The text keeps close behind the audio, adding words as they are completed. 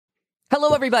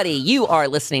Hello, everybody. You are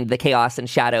listening to the Chaos and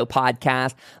Shadow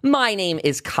podcast. My name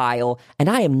is Kyle, and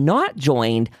I am not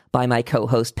joined by my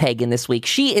co-host Pagan this week.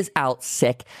 She is out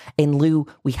sick. In lieu,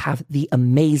 we have the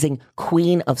amazing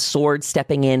Queen of Swords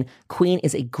stepping in. Queen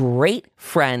is a great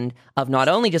friend of not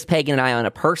only just Pagan and I on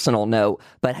a personal note,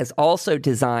 but has also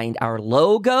designed our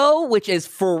logo, which is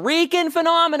freaking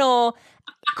phenomenal.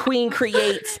 Queen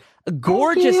creates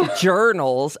gorgeous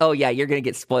journals. Oh, yeah, you're going to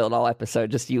get spoiled all episode.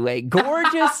 Just you wait.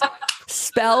 Gorgeous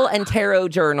spell and tarot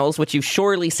journals, which you've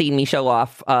surely seen me show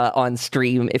off on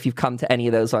stream if you've come to any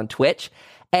of those on Twitch.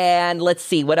 And let's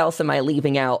see, what else am I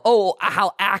leaving out? Oh,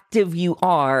 how active you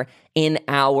are in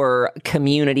our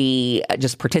community,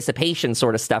 just participation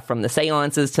sort of stuff, from the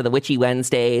seances to the Witchy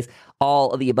Wednesdays,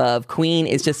 all of the above. Queen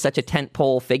is just such a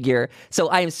tentpole figure. So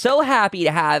I am so happy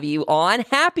to have you on.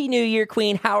 Happy New Year,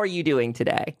 Queen. How are you doing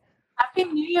today? Happy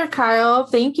New Year, Kyle.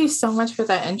 Thank you so much for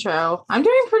that intro. I'm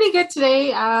doing pretty good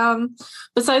today.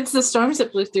 Besides the storms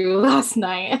that blew through last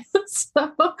night.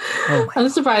 I'm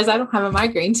surprised I don't have a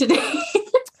migraine today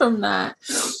from that.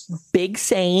 Big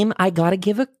same. I got to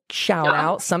give a shout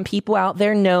out. Some people out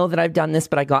there know that I've done this,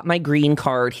 but I got my green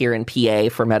card here in PA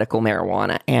for medical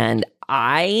marijuana. And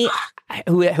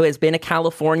who has been a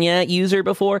California user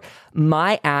before,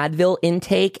 my Advil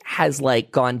intake has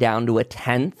gone down to a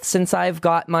 10th since I've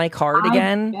got my card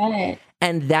again.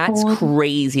 And that's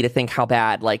crazy to think how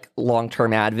bad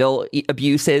long-term Advil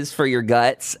abuse is for your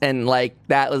guts. And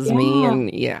that was me.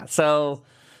 And so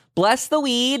bless the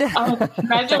weed. Oh,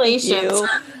 congratulations.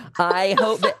 I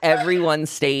hope that everyone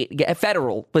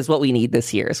federal was what we need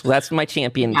this year. So that's my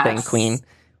champion thing, Queen.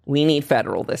 We need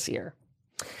federal this year.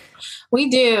 We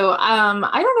do.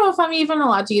 I don't know if I'm even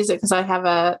allowed to use it because I have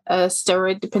a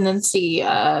steroid dependency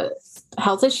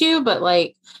health issue, but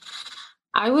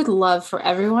I would love for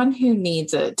everyone who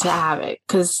needs it to have it,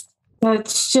 because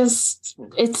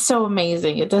it's so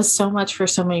amazing. It does so much for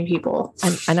so many people.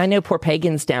 And I know poor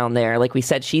Pagan's down there. Like we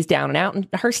said, she's down and out, and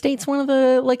her state's one of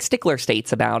the stickler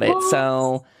states about it.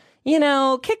 So,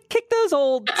 kick those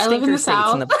old stinker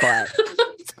states in the butt.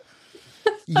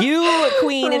 You,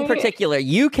 Queen, in particular,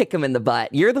 you kick them in the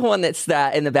butt. You're the one that's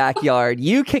in the backyard.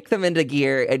 You kick them into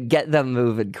gear and get them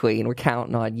moving, Queen. We're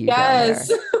counting on you down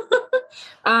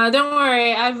there. Don't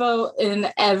worry. I vote in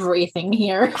everything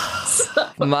here.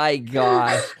 My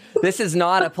gosh. This is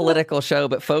not a political show,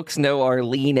 but folks know our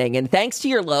leaning. And thanks to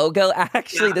your logo,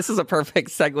 actually, this is a perfect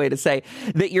segue to say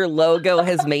that your logo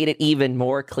has made it even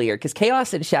more clear. Because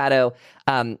Chaos and Shadow,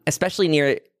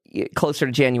 especially closer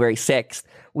to January 6th,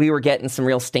 we were getting some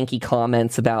real stinky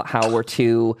comments about how we're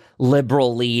too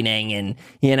liberal leaning and,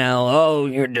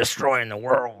 you're destroying the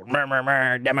world,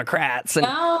 Democrats.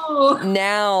 And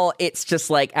now it's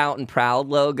just out and proud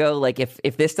logo.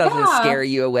 If this doesn't scare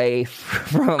you away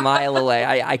from a mile away,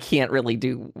 I can't really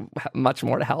do much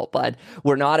more to help, bud.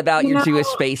 We're not about your Jewish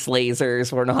space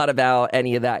lasers. We're not about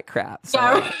any of that crap. So.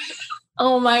 Yeah.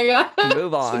 Oh my God.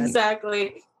 Move on.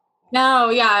 Exactly. No,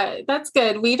 yeah, that's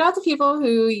good. Weed out the people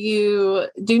who you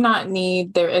do not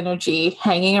need their energy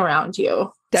hanging around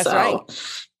you. That's right.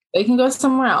 They can go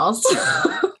somewhere else.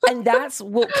 And that's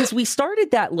because we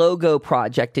started that logo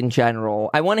project in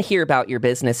general. I want to hear about your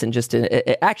business and just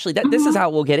actually this is how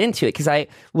we'll get into it, because I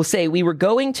will say we were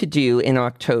going to do in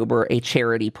October a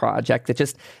charity project that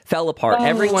just fell apart.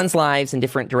 Everyone's lives in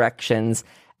different directions.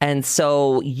 And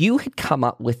so you had come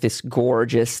up with this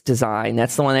gorgeous design.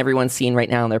 That's the one everyone's seeing right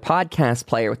now in their podcast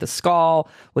player, with the skull,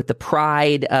 with the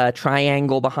pride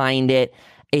triangle behind it.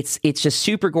 It's just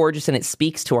super gorgeous, and it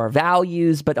speaks to our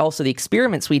values, but also the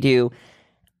experiments we do.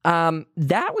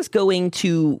 That was going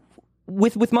to,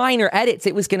 with minor edits,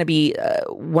 it was going to be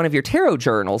one of your tarot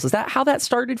journals. Is that how that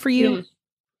started for you?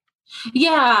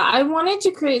 Yeah, I wanted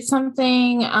to create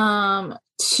something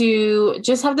to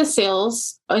just have the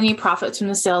sales, any profits from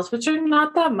the sales, which are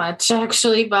not that much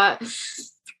actually, but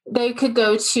they could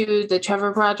go to the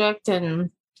Trevor Project and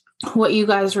what you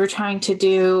guys were trying to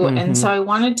do. And so I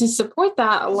wanted to support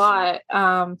that a lot.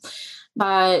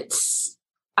 But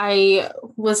I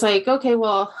was like, okay,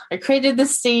 well, I created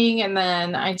this thing, and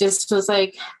then I just was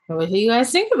like, what do you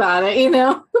guys think about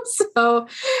it? So,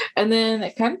 and then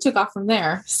it kind of took off from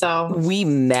there. So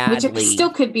which it still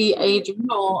could be a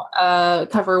journal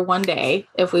cover one day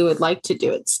if we would like to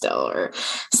do it still, or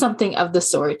something of the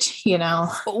sort,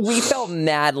 We felt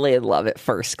madly in love at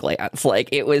first glance.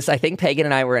 It was, I think Pagan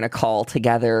and I were in a call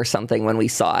together or something when we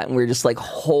saw it, and we were just like,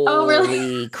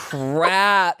 holy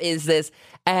crap, is this?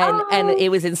 And it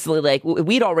was instantly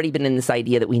we'd already been in this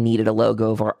idea that we needed a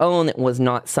logo of our own that was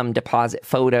not some deposit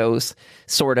photos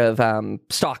sort of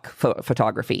stock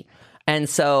photography. And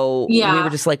so we were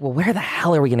just like, well, where the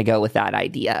hell are we going to go with that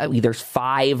idea? There's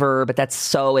Fiverr, but that's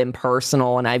so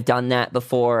impersonal. And I've done that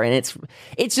before. And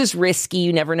it's just risky.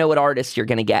 You never know what artist you're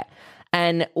going to get.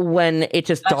 And when it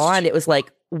just dawned, it was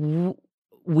like,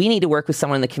 we need to work with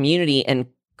someone in the community, and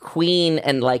Queen,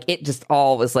 and like it just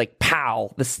all was like,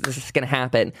 pow, this is going to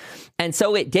happen. And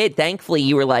so it did. Thankfully,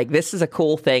 you were like, this is a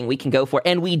cool thing we can go for.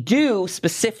 And we do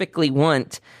specifically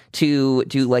want to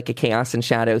do like a Chaos and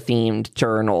Shadow themed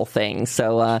journal thing.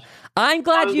 So I'm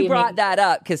glad you brought that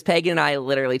up, because Peg and I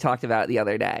literally talked about it the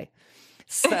other day.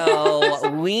 So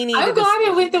we need I'm glad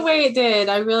it went the way it did.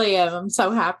 I really am. I'm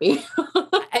so happy.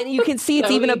 And you can see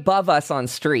it's even above us on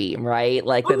stream, right?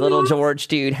 Like the little George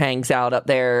dude hangs out up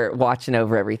there watching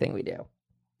over everything we do.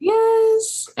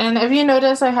 Yes. And if you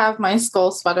notice, I have my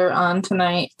skull sweater on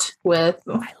tonight with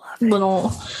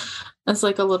it's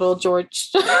like a little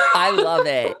George. I love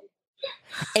it.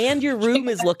 And your room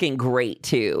is looking great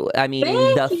too. I mean,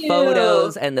 Thank you.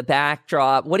 Photos and the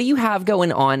backdrop. What do you have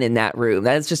going on in that room?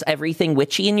 That is just everything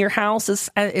witchy in your house is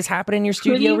happening in your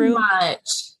studio room? Pretty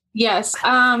much. Yes.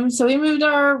 So we moved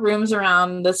our rooms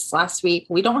around this last week.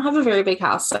 We don't have a very big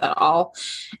house at all.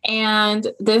 And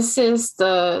this is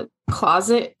the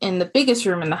closet in the biggest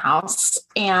room in the house.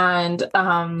 And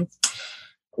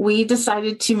we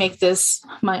decided to make this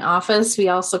my office. We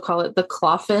also call it the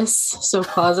Cloffice, so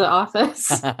closet office.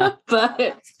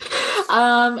 But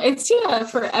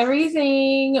it's for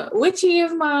everything witchy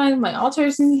of mine. My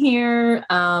altar's in here,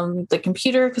 the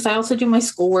computer, because I also do my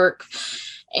schoolwork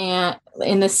and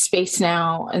in this space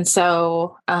now. And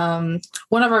so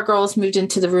one of our girls moved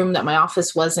into the room that my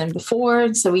office was in before.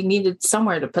 And so we needed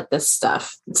somewhere to put this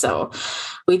stuff. So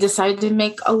we decided to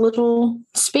make a little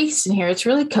space in here. It's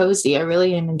really cozy. I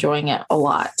really am enjoying it a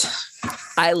lot.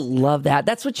 I love that.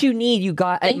 That's what you need. You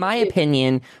got, in my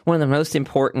opinion, one of the most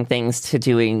important things to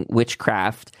doing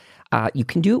witchcraft. You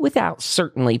can do it without,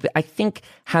 certainly, but I think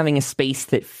having a space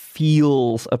that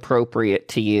feels appropriate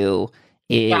to you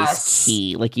is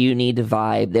key. Like, you need to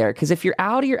vibe there, because if you're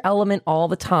out of your element all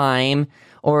the time,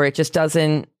 or it just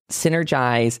doesn't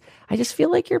synergize, I just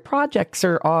feel like your projects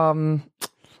are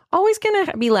always going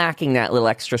to be lacking that little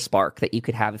extra spark that you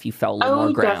could have if you felt a little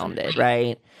more grounded,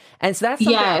 right? And so that's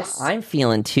something I'm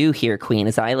feeling too here, Queen,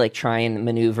 as I like try and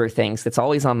maneuver things. That's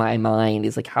always on my mind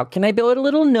is like, how can I build a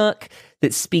little nook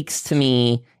that speaks to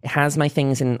me? It has my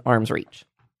things in arm's reach.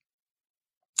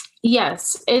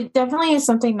 Yes, it definitely is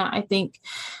something that I think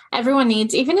everyone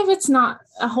needs, even if it's not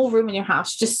a whole room in your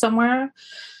house, just somewhere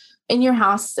in your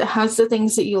house that has the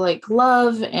things that you like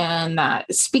love and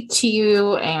that speak to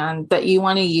you and that you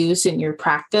want to use in your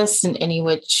practice in any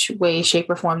which way,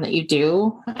 shape, or form that you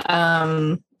do.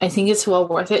 I think it's well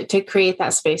worth it to create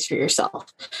that space for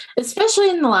yourself,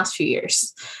 especially in the last few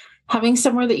years. Having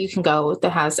somewhere that you can go that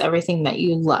has everything that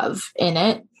you love in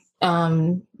it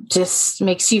just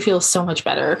makes you feel so much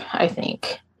better. I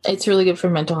think it's really good for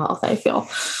mental health, I feel.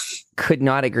 Could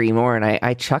not agree more. And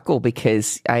I chuckle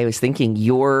because I was thinking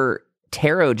your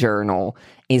tarot journal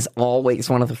is always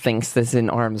one of the things that's in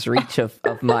arm's reach of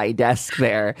my desk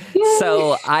there. Yay.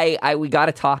 So we got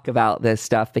to talk about this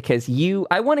stuff, because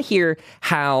I want to hear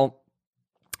how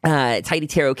Tidy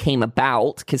Tarot came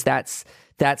about, because that's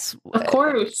of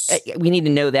course we need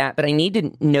to know that, but I need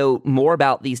to know more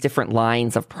about these different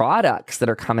lines of products that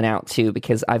are coming out too,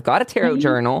 because I've got a tarot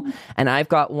journal and I've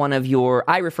got one of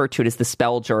I refer to it as the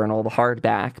spell journal, the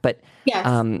hardback, but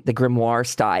the grimoire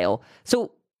style.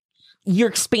 So you're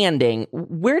expanding.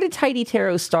 Where did Tidy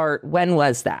Tarot start? When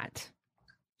was that?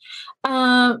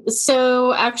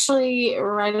 So actually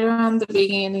right around the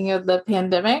beginning of the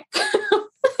pandemic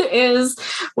is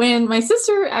when my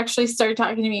sister actually started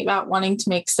talking to me about wanting to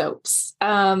make soaps.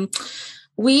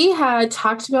 We had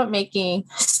talked about making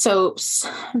soaps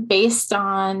based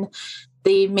on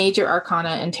the major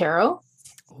arcana in tarot.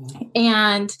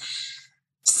 And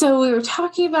so we were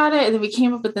talking about it, and then we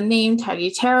came up with the name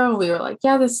Tidy Tarot, and we were like,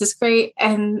 yeah, this is great.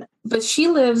 But she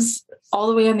lives all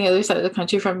the way on the other side of the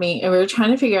country from me, and we were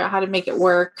trying to figure out how to make it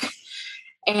work.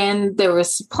 And there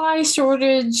was supply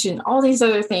shortage and all these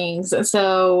other things. And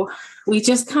so we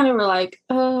just kind of were like,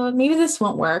 maybe this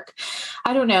won't work.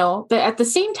 I don't know. But at the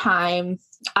same time,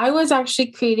 I was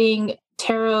actually creating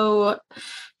tarot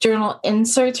journal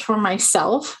inserts for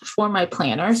myself, for my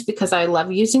planners, because I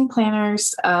love using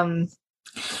planners.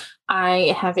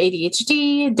 I have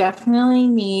ADHD, definitely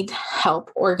need help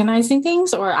organizing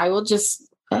things, or I will just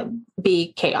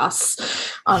be chaos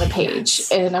on a page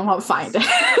and I won't find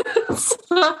it.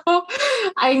 So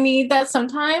I need that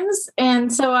sometimes.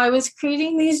 And so I was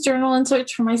creating these journal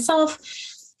inserts for myself.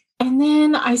 And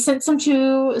then I sent some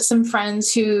to some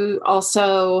friends who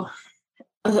also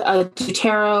do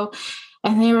tarot,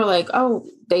 and they were like, oh,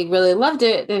 they really loved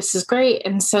it. This is great.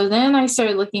 And so then I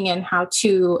started looking into how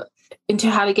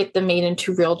to get them made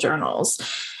into real journals.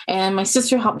 And my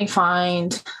sister helped me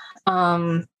find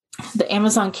the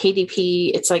Amazon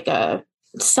KDP. It's like a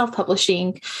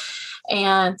self-publishing.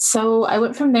 And so I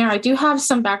went from there. I do have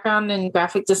some background in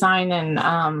graphic design,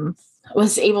 and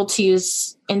was able to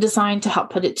use InDesign to help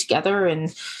put it together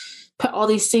and put all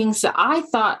these things that I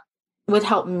thought would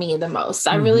help me the most.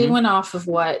 I really went off of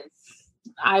what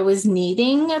I was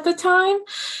needing at the time.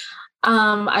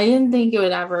 I didn't think it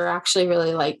would ever actually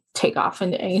really like take off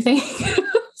into anything.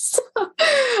 So,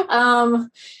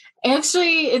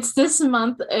 actually, it's this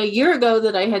month, a year ago,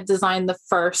 that I had designed the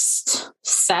first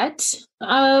set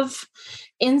of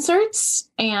inserts,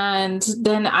 and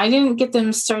then I didn't get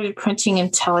them started printing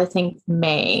until I think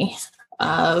May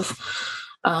of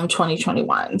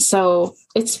 2021. So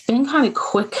it's been kind of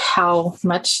quick how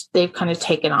much they've kind of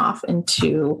taken off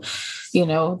into,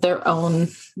 their own,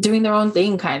 doing their own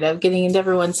thing, kind of getting into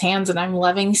everyone's hands. And I'm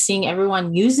loving seeing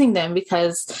everyone using them,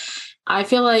 because I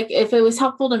feel like if it was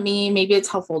helpful to me, maybe it's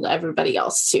helpful to everybody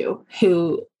else too,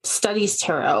 who studies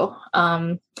tarot.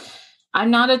 I'm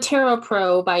not a tarot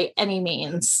pro by any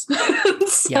means.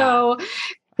 So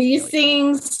these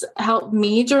things help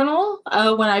me journal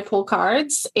when I pull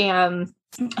cards, and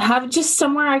have just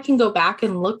somewhere I can go back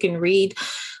and look and read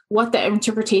what the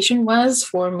interpretation was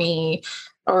for me,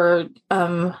 or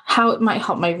how it might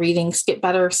help my readings get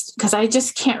better, because I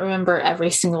just can't remember every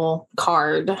single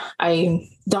card. I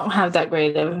don't have that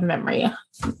great of a memory.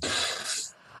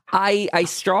 I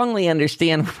strongly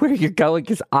understand where you're going,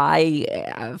 because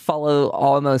I follow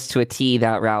almost to a T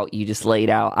that route you just laid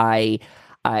out. I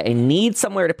need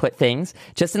somewhere to put things.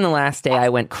 Just in the last day, I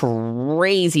went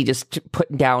crazy just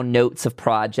putting down notes of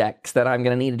projects that I'm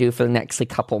going to need to do for the next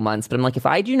couple months. But I'm like, if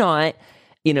I do not,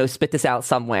 spit this out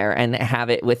somewhere and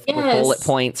have it with bullet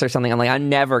points or something, I'm like, I'm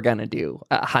never going to do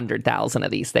 100,000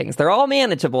 of these things. They're all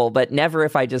manageable, but never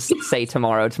if I just say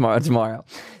tomorrow.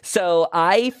 So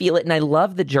I feel it. And I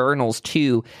love the journals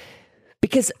too,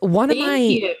 because one of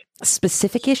my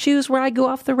specific issues where I go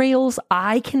off the rails,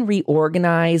 I can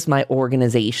reorganize my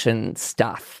organization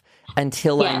stuff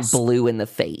until I'm blue in the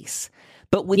face.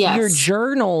 But with your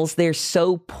journals, they're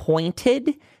so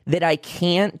pointed that I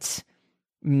can't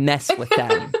mess with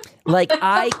them. Like,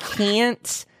 I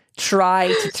can't try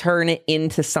to turn it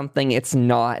into something it's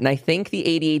not. And I think the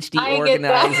ADHD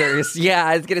organizers,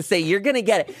 I was going to say, you're going to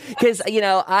get it. Because,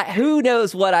 who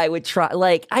knows what I would try.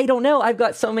 Like, I don't know. I've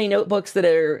got so many notebooks that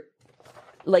are,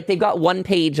 like, they've got one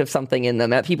page of something in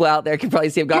them. People out there can probably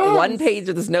see I've got one page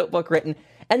of this notebook written.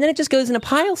 And then it just goes in a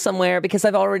pile somewhere because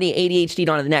I've already ADHD'd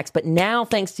on to the next. But now,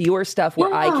 thanks to your stuff,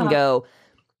 where I can go,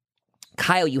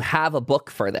 Kyle, you have a book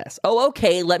for this. Oh,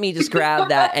 okay. Let me just grab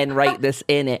that and write this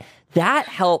in it. That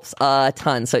helps a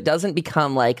ton. So it doesn't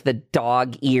become like the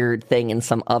dog-eared thing in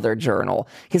some other journal,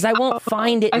 because I won't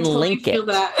find it and link it.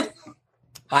 That.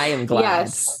 I am glad.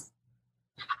 Yes.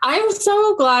 I'm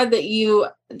so glad that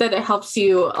it helps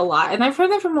you a lot. And I've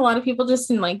heard that from a lot of people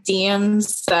just in like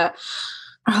DMs that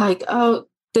are like, oh,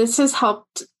 this has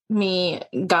helped me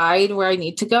guide where I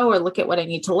need to go or look at what I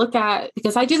need to look at,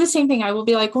 because I do the same thing. I will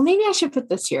be like, well, maybe I should put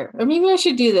this here, or maybe I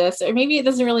should do this, or maybe it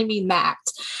doesn't really mean that.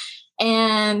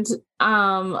 And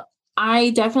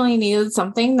I definitely needed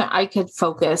something that I could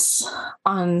focus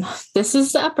on. This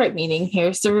is the upright meaning.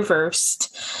 Here's the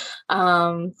reversed.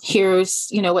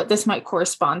 Here's, what this might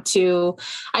correspond to.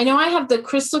 I know I have the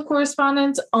crystal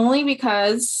correspondence only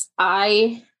because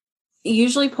I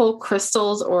usually pull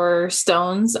crystals or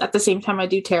stones at the same time I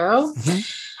do tarot. Mm-hmm.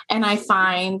 And I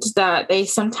find that they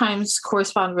sometimes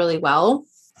correspond really well.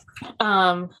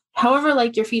 However,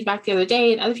 like your feedback the other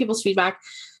day and other people's feedback,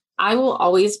 I will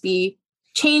always be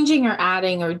changing or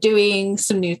adding or doing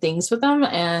some new things with them.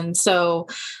 And so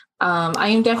I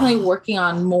am definitely working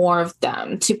on more of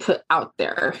them to put out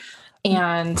there.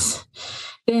 And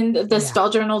then the spell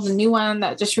journal, the new one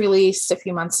that just released a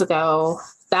few months ago,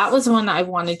 that was one I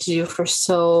wanted to do for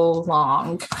so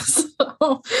long.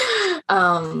 So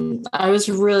I was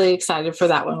really excited for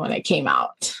that one when it came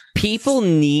out. People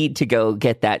need to go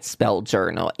get that spell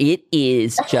journal. It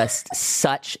is just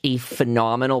such a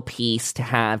phenomenal piece to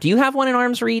have. Do you have one in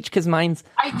arm's reach? Because mine's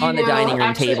on the dining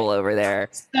room table over there.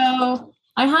 So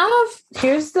I have,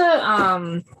 here's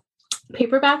the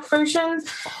paperback version.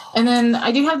 And then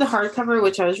I do have the hardcover,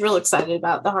 which I was real excited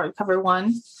about, the hardcover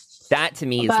one. That to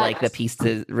me is like the piece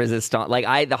de resistance. Like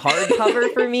the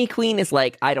hardcover for me, Queen, is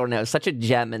like, I don't know, such a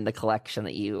gem in the collection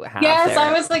that you have. Yes, there.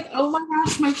 I was like, oh my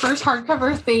gosh, my first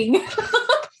hardcover thing.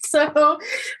 So,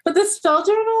 but the spell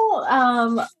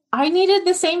journal, I needed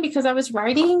the same because I was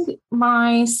writing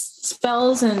my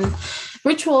spells and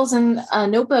rituals in a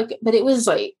notebook, but it was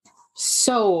like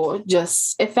so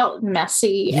just, it felt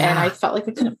messy and I felt like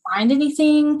I couldn't find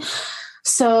anything.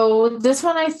 So this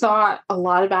one I thought a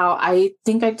lot about. I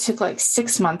think I took like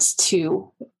 6 months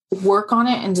to work on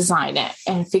it and design it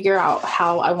and figure out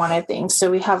how I wanted things.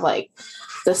 So we have like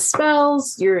the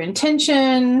spells, your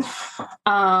intention,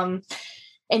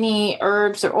 any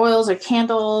herbs or oils or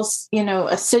candles,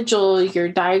 a sigil, your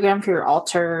diagram for your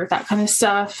altar, that kind of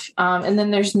stuff. And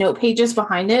then there's note pages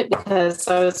behind it because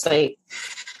I was like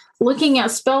looking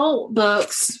at spell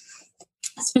books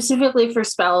specifically for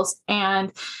spells.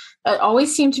 And it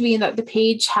always seemed to be that the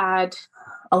page had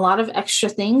a lot of extra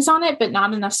things on it, but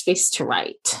not enough space to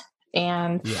write.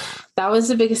 And that was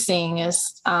the biggest thing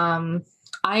is I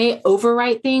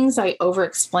overwrite things. I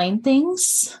over-explain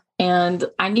things. And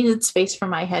I needed space for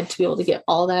my head to be able to get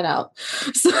all that out.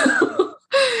 So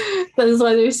that is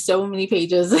why there's so many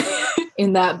pages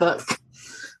in that book.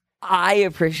 I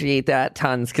appreciate that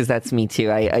tons because that's me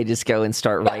too. I just go and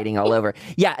start writing all over.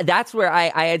 Yeah, that's where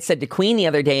I had said to Queen the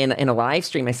other day in a live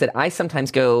stream, I said, I sometimes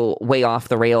go way off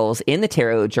the rails in the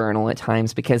tarot journal at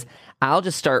times because I'll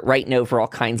just start writing over all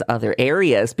kinds of other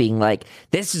areas, being like,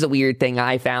 this is a weird thing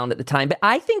I found at the time. But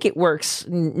I think it works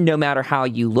no matter how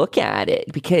you look at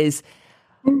it because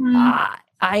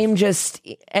I am just,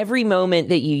 every moment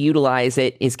that you utilize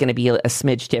it is going to be a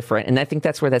smidge different. And I think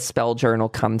that's where that spell journal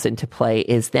comes into play,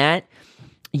 is that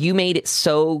you made it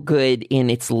so good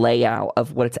in its layout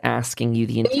of what it's asking you,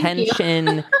 the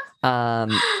intention,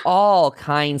 all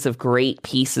kinds of great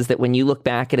pieces that when you look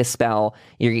back at a spell,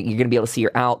 you're going to be able to see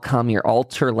your outcome, your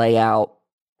altar layout.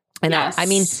 And I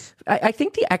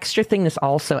think the extra thing this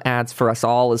also adds for us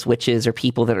all as witches or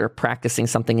people that are practicing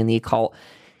something in the occult,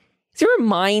 it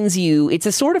reminds you, it's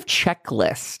a sort of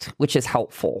checklist, which is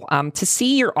helpful. To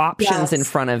see your options in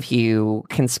front of you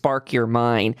can spark your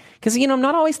mind. Because, I'm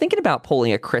not always thinking about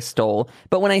pulling a crystal.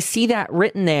 But when I see that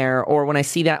written there, or when I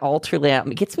see that altar layout,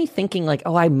 it gets me thinking like,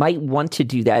 oh, I might want to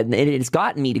do that. And it has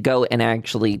gotten me to go and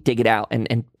actually dig it out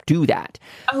and do that.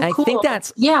 Oh, and cool. I think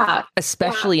that's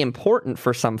especially important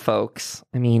for some folks.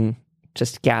 I mean,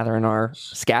 just gathering our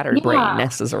scattered brain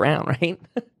messes around, right?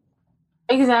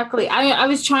 Exactly. I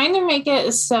was trying to make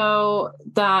it so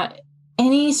that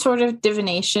any sort of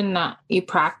divination that you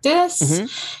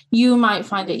practice, you might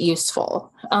find it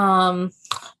useful.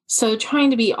 So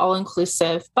trying to be all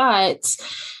inclusive, but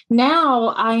now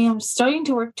I am starting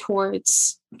to work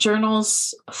towards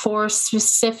journals for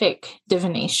specific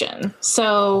divination.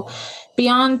 So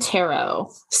beyond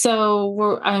tarot.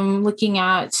 So I'm looking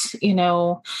at,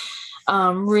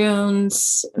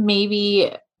 runes,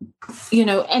 maybe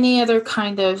any other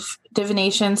kind of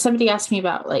divination. Somebody asked me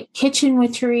about like kitchen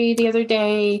witchery the other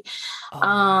day,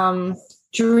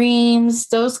 dreams,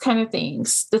 those kind of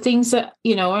things. The things that,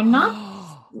 are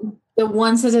not the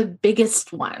ones that are the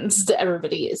biggest ones that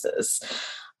everybody uses.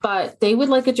 But they would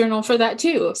like a journal for that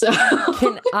too. So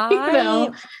can I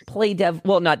play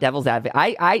not devil's advocate.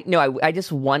 I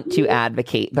just want to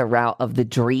advocate the route of the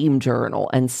dream journal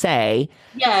and say,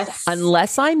 yes,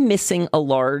 unless I'm missing a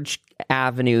large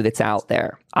avenue that's out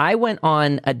there. I went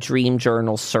on a dream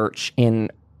journal search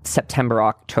in September,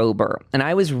 October, and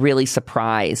I was really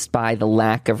surprised by the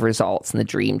lack of results in the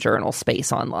dream journal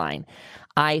space online.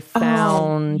 I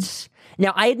found...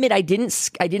 Now, I admit I didn't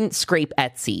scrape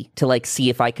Etsy to see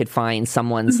if I could find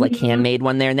someone's handmade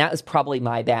one there, and that was probably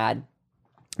my bad.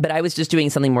 But I was just doing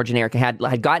something more generic. I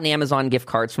had gotten Amazon gift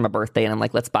cards from a birthday, and I'm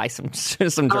like, let's buy some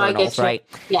journals, right?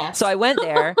 Yeah. So I went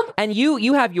there, and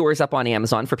you have yours up on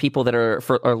Amazon for people that are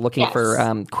looking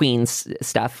for Queen's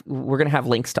stuff. We're gonna have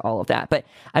links to all of that. But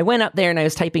I went up there and I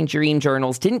was typing dream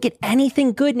journals, didn't get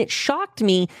anything good, and it shocked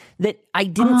me that I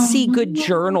didn't see good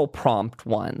journal prompt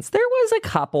ones. There was a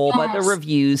couple, but the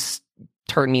reviews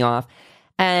turned me off,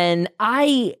 and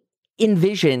I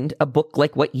envisioned a book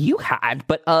like what you had,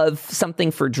 but of something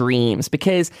for dreams,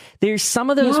 because there's some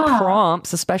of those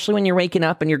prompts, especially when you're waking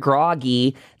up and you're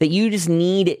groggy, that you just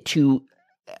need it to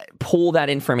pull that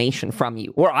information from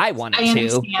you, or I want it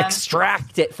to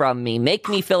extract it from me, make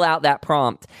me fill out that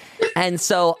prompt. And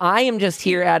so I am just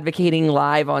here advocating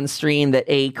live on stream that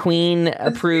a Queen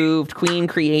approved, Queen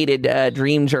created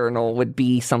dream journal would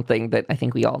be something that I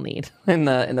think we all need in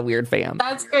the Weird Fam.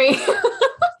 That's great.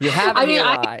 You have it here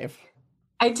live.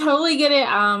 I totally get it.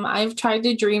 I've tried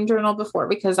to dream journal before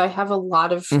because I have a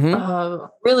lot of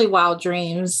really wild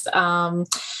dreams. And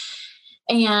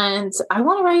I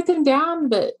want to write them down,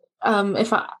 but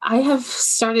if I have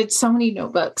started so many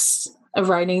notebooks of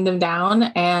writing them down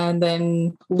and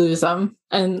then lose them.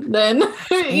 And then,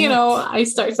 I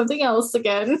start something else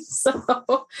again.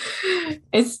 So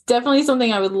it's definitely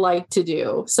something I would like to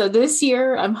do. So this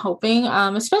year I'm hoping,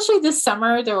 especially this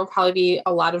summer, there will probably be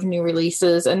a lot of new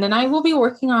releases. And then I will be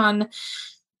working on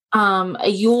a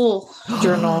Yule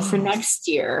journal for next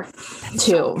year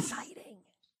too.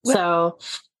 So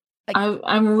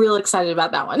I'm real excited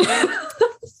about that one.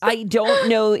 I don't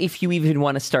know if you even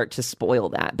want to start to spoil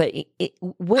that, but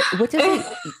what does it?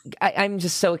 I'm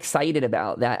just so excited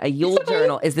about that. A Yule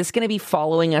journal. Is this going to be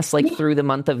following us like through the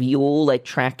month of Yule, like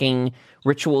tracking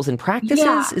rituals and practices?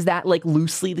 Yeah. Is that like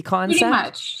loosely the concept? Pretty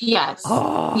much. Yes.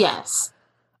 Oh. Yes.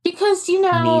 Because,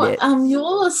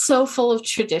 Yule is so full of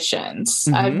traditions.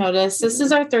 Mm-hmm. I've noticed this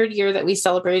is our 3rd year that we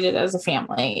celebrated as a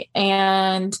family.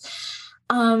 And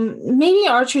maybe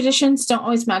our traditions don't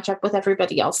always match up with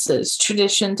everybody else's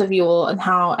traditions of Yule and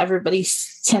how everybody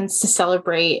tends to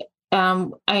celebrate.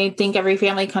 I think every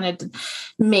family kind of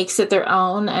makes it their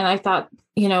own. And I thought,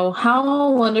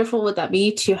 how wonderful would that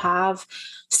be to have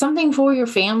something for your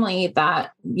family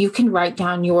that you can write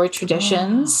down your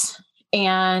traditions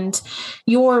and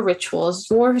your rituals,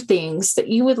 your things that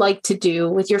you would like to do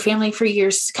with your family for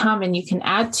years to come. And you can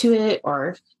add to it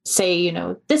or say,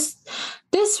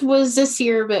 this was this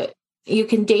year, but you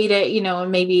can date it,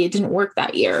 and maybe it didn't work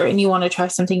that year and you want to try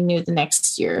something new the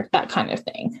next year, that kind of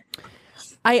thing.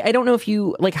 I don't know if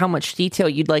you like how much detail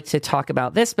you'd like to talk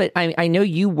about this, but I know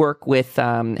you work with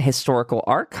historical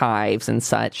archives and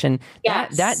such. And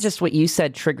yes. that just what you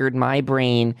said triggered my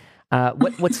brain.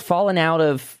 What's fallen out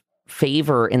of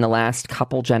favor in the last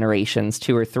couple generations,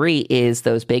 2 or 3, is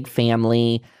those big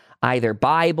family either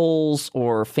Bibles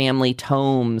or family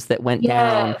tomes that went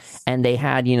down, and they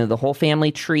had, the whole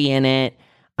family tree in it.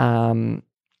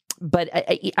 But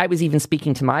I was even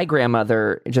speaking to my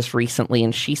grandmother just recently,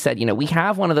 and she said, we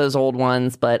have one of those old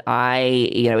ones, but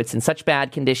it's in such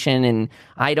bad condition, and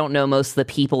I don't know most of the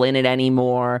people in it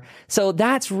anymore. So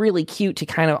that's really cute to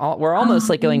kind of, we're almost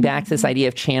like going back to this idea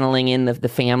of channeling in the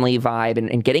family vibe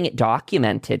and getting it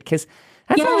documented, because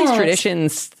that's how these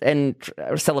traditions and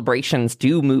celebrations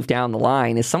do move down the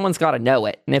line, is someone's got to know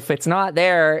it. And if it's not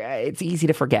there, it's easy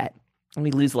to forget. And we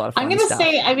lose a lot of fun stuff. I'm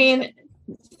going to say,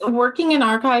 working in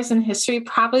archives and history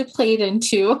probably played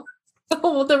into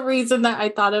the reason that I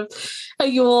thought of a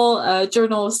Yule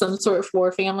journal of some sort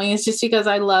for families, just because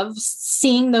I love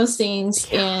seeing those things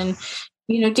in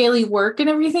daily work and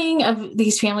everything of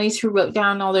these families who wrote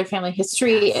down all their family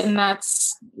history. And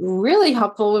that's really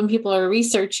helpful when people are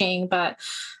researching. But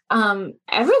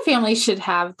every family should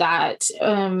have that,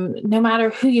 no matter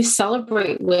who you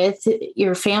celebrate with,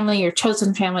 your family, your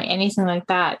chosen family, anything like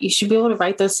that. You should be able to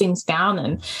write those things down.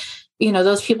 And,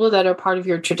 those people that are part of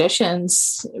your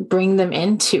traditions, bring them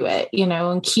into it,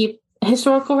 and keep a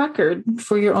historical record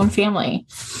for your own family.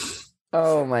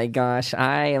 Oh my gosh,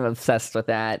 I am obsessed with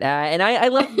that. And I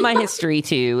love my history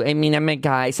too. I mean, I'm a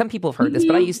guy, some people have heard this,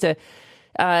 but I used to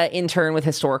intern with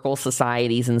historical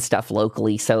societies and stuff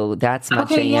locally. So that's my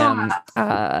jam.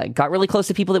 Got really close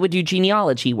to people that would do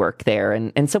genealogy work there.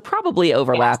 And so probably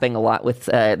overlapping a lot with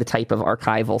the type of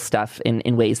archival stuff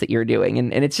in ways that you're doing.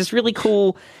 And it's just really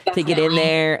cool to get in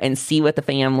there and see what the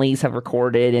families have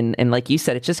recorded. And like you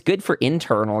said, it's just good for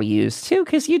internal use too,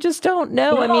 because you just don't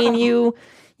know. I mean,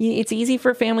 it's easy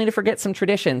for a family to forget some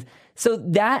traditions. So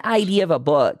that idea of a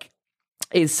book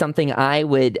is something I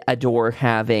would adore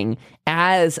having,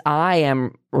 as I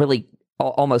am really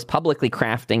almost publicly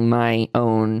crafting my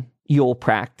own Yule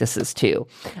practices too.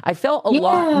 I felt a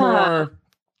lot more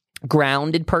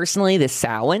grounded personally this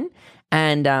Samhain,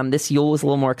 and this Yule was a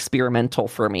little more experimental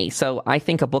for me. So I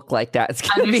think a book like that is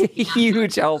going to be a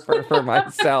huge helper for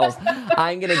myself.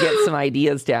 I'm going to get some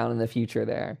ideas down in the future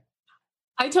there.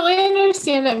 I totally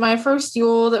understand that. My first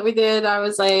Yule that we did, I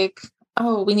was like,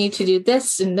 oh, we need to do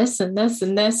this and this and this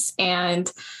and this.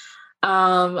 And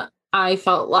I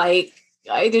felt like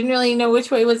I didn't really know which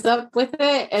way was up with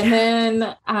it. And then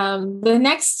the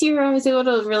next year I was able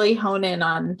to really hone in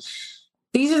on,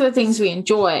 these are the things we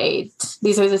enjoyed.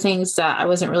 These are the things that I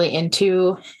wasn't really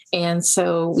into. And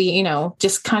so we,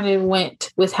 just kind of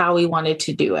went with how we wanted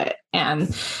to do it. And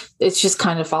it's just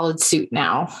kind of followed suit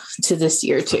now to this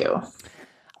year too.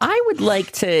 I would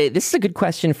like to, this is a good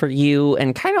question for you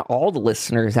and kind of all the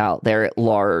listeners out there at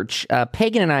large.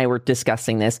 Pagan and I were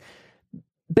discussing this,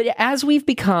 but as we've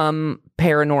become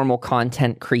paranormal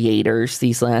content creators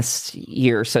these last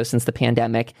year or so since the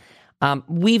pandemic,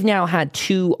 we've now had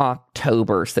 2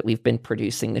 Octobers that we've been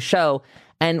producing the show.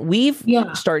 And we've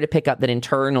started to pick up that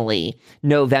internally,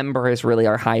 November is really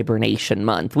our hibernation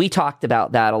month. We talked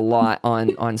about that a lot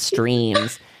on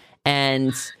streams.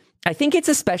 And I think it's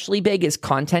especially big as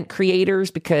content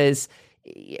creators because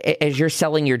as you're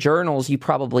selling your journals, you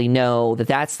probably know that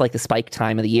that's like the spike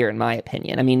time of the year, in my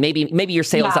opinion. I mean, maybe your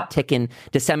sales uptick in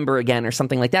December again or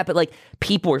something like that. But like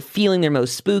people are feeling their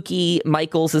most spooky.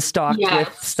 Michael's is stocked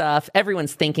with stuff.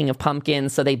 Everyone's thinking of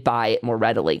pumpkins, so they buy it more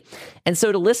readily. And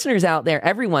so to listeners out there,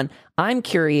 everyone, I'm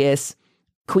curious,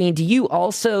 Queen, do you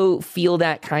also feel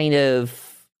that kind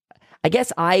of, I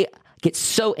guess I get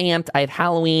so amped. I have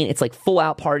Halloween. It's like full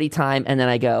out party time. And then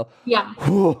I go,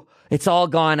 whew, it's all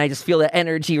gone. I just feel the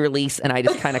energy release and I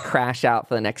just kind of crash out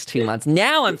for the next 2 months.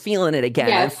 Now I'm feeling it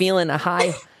again. I'm feeling a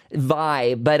high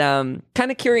vibe, but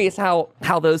kind of curious how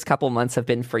those couple months have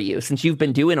been for you since you've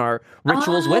been doing our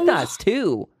rituals with us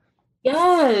too.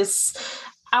 Yes.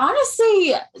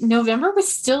 Honestly, November was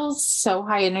still so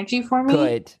high energy for me.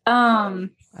 Good.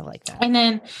 I like that. And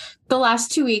then the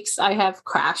last 2 weeks I have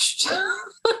crashed.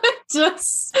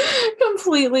 Just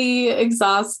completely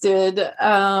exhausted.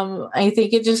 I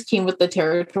think it just came with the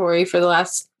territory for the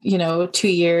last, 2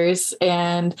 years.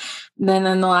 And then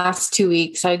in the last 2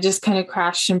 weeks, I just kind of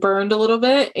crashed and burned a little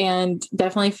bit and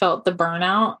definitely felt the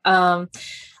burnout.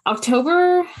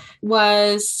 October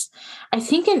was, I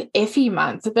think, an iffy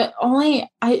month, but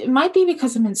it might be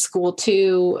because I'm in school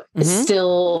too,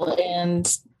 still,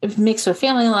 and mixed with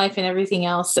family life and everything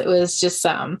else. It was just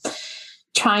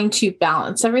trying to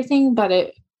balance everything,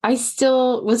 but I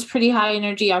still was pretty high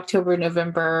energy October,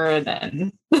 November, and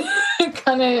then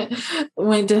kind of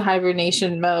went to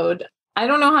hibernation mode. I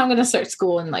don't know how I'm going to start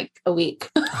school in like a week.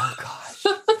 Oh gosh.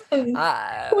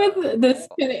 With this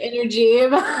kind of energy.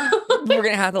 We're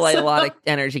going to have to light a lot of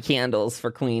energy candles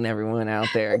for Queen, everyone out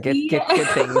there. Get good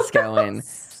things going.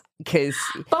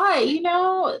 But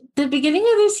the beginning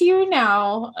of this year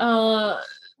now,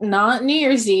 not New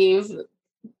Year's Eve,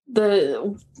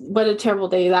 what a terrible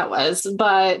day that was,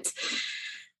 but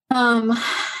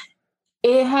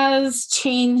it has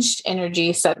changed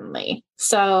energy suddenly.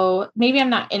 So maybe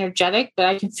I'm not energetic, but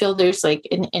I can feel there's like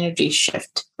an energy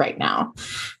shift right now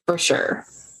for sure.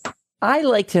 I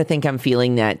like to think I'm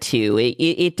feeling that too.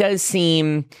 It does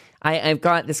seem I've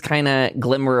got this kind of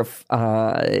glimmer of,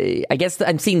 I guess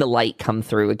I'm seeing the light come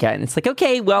through again. It's like,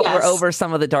 okay, well, we're over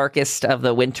some of the darkest of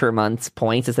the winter months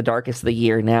points. It's the darkest of the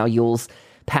year now. Yule's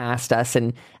past us,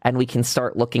 and we can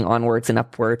start looking onwards and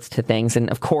upwards to things. And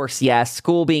of course, yes,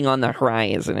 school being on the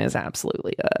horizon is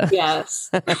absolutely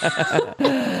yes.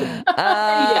 Yes.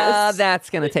 That's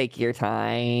going to take your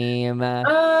time.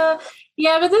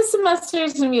 Yeah, but this semester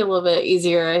is going to be a little bit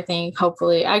easier, I think,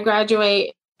 hopefully. I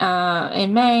graduate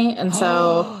in May, and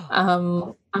so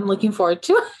I'm looking forward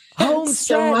to it. Home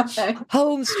stretch.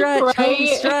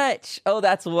 Oh,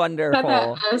 that's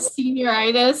wonderful.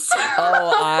 Senioritis.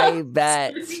 Oh, I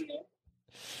bet.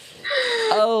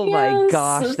 Oh my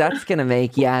gosh, that's gonna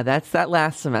make that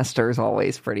last semester is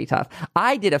always pretty tough.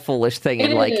 I did a foolish thing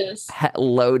and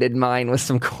loaded mine with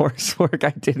some coursework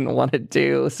I didn't want to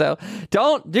do. So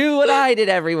don't do what I did,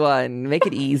 everyone. Make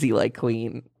it easy, like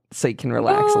Queen, so you can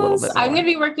relax a little bit more. I'm going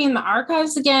to be working in the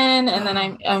archives again, and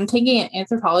then I'm taking an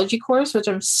anthropology course, which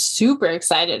I'm super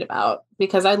excited about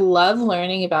because I love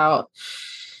learning about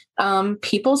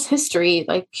people's history,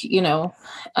 like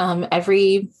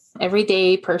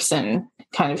everyday person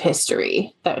kind of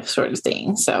history, that sort of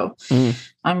thing. So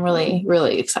I'm really,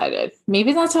 really excited.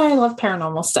 Maybe that's why I love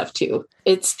paranormal stuff too.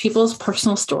 It's people's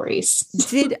personal stories.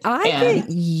 Did I get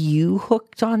you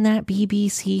hooked on that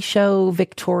BBC show,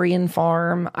 Victorian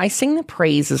Farm? I sing the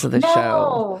praises of the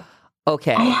show.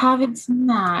 Okay. I haven't seen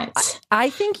that. I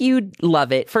think you'd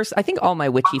love it. First, I think all my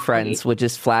witchy friends would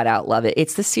just flat out love it.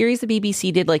 It's the series the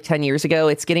BBC did like 10 years ago.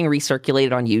 It's getting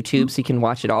recirculated on YouTube, so you can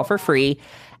watch it all for free.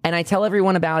 And I tell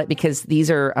everyone about it because these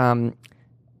are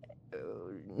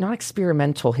not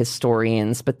experimental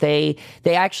historians, but they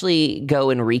actually go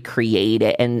and recreate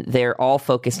it, and they're all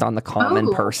focused on the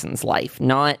common person's life,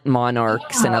 not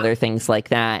monarchs and other things like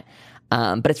that.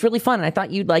 But it's really fun, and I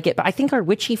thought you'd like it. But I think our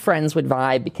witchy friends would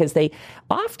vibe because they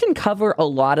often cover a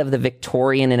lot of the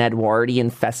Victorian and Edwardian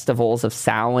festivals of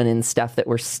Samhain and stuff that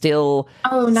were still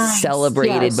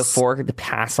celebrated before the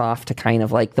pass off to kind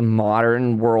of like the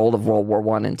modern world of World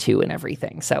War I and II and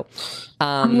everything. So,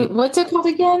 what's it called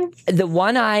again? The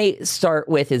one I start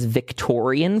with is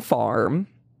Victorian Farm.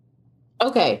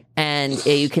 Okay. And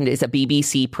it's a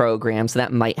BBC program, so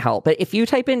that might help. But if you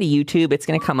type into YouTube, it's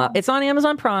going to come up. It's on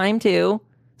Amazon Prime, too.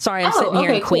 Sorry, I'm sitting here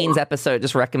in Queen's episode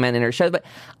just recommending her show. But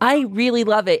I really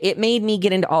love it. It made me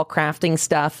get into all crafting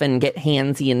stuff and get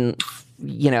handsy and,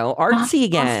 artsy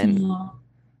again. Awesome.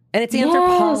 And it's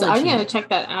anthropology. I'm going to check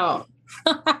that out.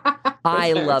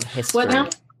 I love history. What now?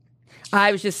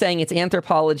 I was just saying it's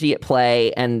anthropology at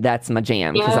play, and that's my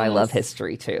jam because I love Yes.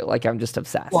 history too. Like, I'm just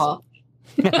obsessed. Well,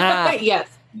 yes.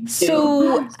 me too.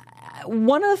 So,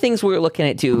 one of the things we're looking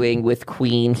at doing with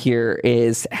Queen here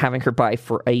is having her by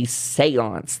for a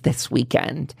seance this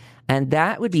weekend. And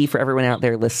that would be for everyone out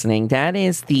there listening. That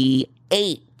is the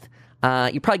 8th.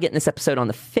 You're probably getting this episode on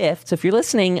the 5th. So if you're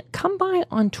listening, come by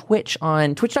on Twitch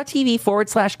on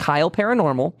twitch.tv/Kyle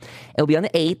Paranormal. It'll be on the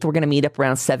 8th. We're going to meet up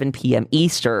around 7 p.m.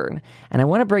 Eastern. And I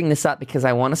want to bring this up because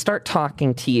I want to start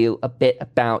talking to you a bit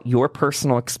about your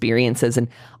personal experiences and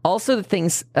also the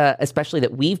things, especially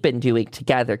that we've been doing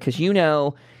together. Because you've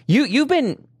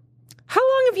been... How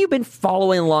long have you been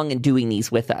following along and doing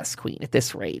these with us, Queen, at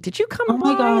this rate? Did you come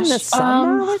by in the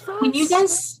summer with us?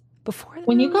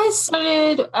 When you guys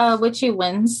started Witchy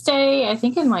Wednesday, I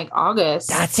think in like August.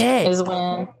 That's it. Is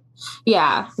when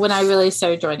I really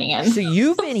started joining in. So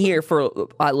you've been here for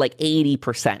like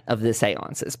 80% of the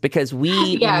seances because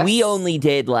we only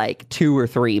did like 2 or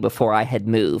 3 before I had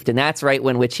moved. And that's right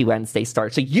when Witchy Wednesday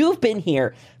started. So you've been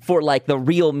here for like the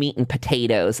real meat and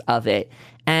potatoes of it.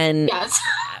 And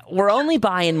we're only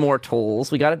buying more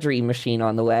tools. We got a dream machine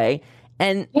on the way.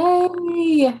 And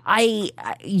Yay.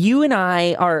 you and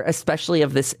I are especially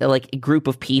of this like group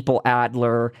of people,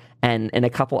 Adler and a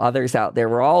couple others out there.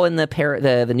 We're all in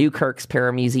the Newkirk's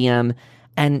Paramuseum.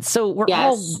 And so we're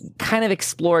all kind of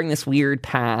exploring this weird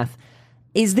path.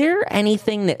 Is there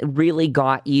anything that really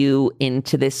got you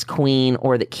into this, Queen,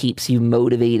 or that keeps you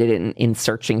motivated in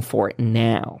searching for it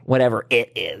now, whatever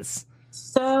it is?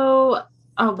 So,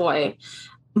 oh boy.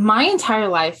 My entire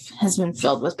life has been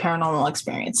filled with paranormal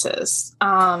experiences,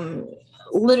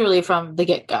 literally from the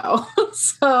get-go.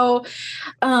 So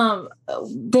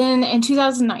then in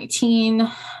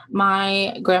 2019,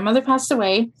 my grandmother passed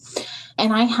away,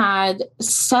 and I had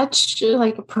such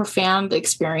like a profound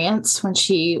experience when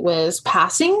she was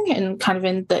passing and kind of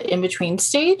in the in-between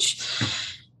stage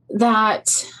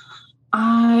that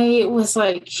I was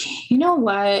like, you know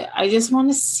what? I just want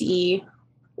to see,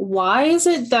 why is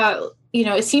it that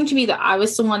it seemed to be that I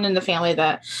was the one in the family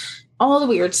that all the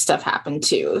weird stuff happened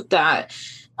to, that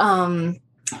I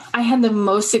had the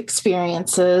most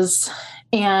experiences,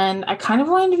 and I kind of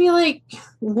wanted to be like,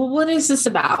 well, what is this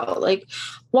about? Like,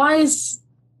 why is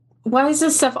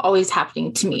this stuff always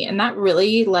happening to me? And that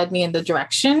really led me in the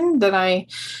direction that I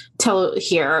tell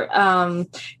here.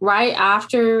 Right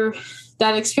after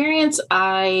that experience,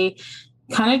 I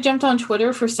kind of jumped on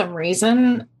Twitter for some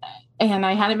reason. And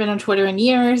I hadn't been on Twitter in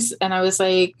years. And I was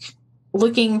like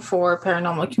looking for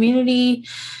paranormal community.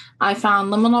 I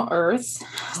found Liminal Earth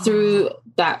through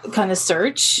that kind of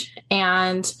search.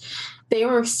 And they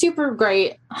were super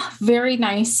great, very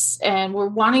nice, and were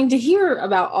wanting to hear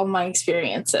about all my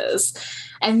experiences.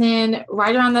 And then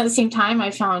right around that same time, I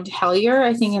found Hellier,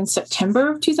 I think in September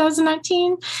of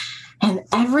 2019. And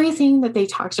everything that they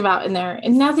talked about in there,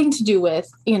 and nothing to do with,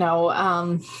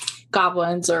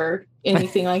 goblins or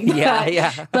anything like that.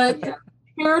 Yeah. But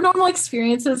paranormal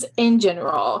experiences in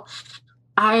general,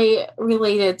 I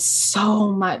related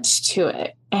so much to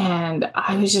it. And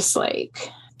I was just like,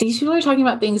 these people are talking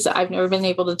about things that I've never been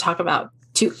able to talk about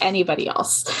to anybody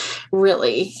else,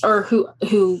 really, or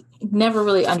who never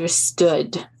really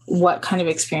understood what kind of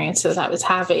experiences I was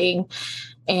having.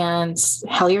 And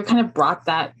Hellier kind of brought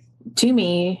that to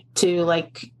me to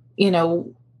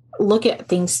look at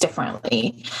things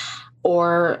differently,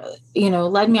 or,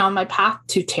 led me on my path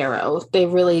to tarot. They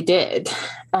really did,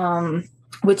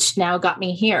 which now got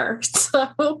me here.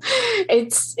 So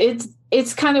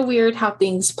it's kind of weird how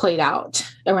things played out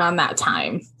around that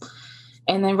time.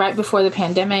 And then right before the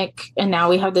pandemic, and now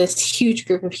we have this huge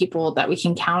group of people that we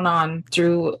can count on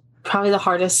through probably the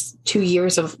hardest 2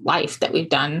 years of life that we've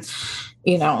done,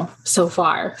 so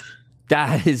far.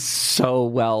 That is so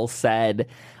well said.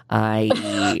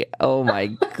 Oh my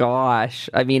gosh.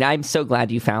 I mean, I'm so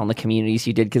glad you found the communities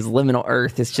you did, because Liminal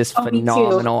Earth is just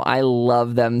phenomenal. I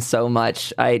love them so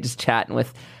much. I just chatting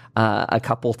with a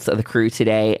couple of the crew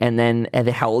today, and then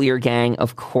the Hellier gang,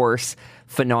 of course,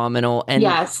 phenomenal. And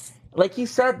yes, like you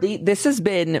said, this has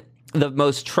been the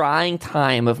most trying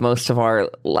time of most of our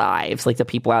lives. Like, the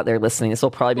people out there listening, this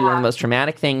will probably be one of the most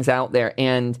traumatic things out there.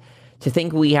 And to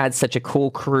think we had such a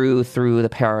cool crew through the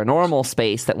paranormal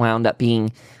space that wound up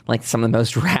being like some of the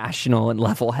most rational and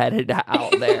level-headed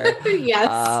out there. Yes.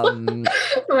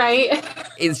 Right.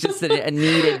 It's just a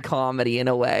needed comedy in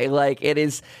a way. Like, it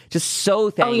is just so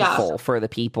thankful for the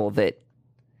people that,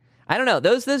 I don't know,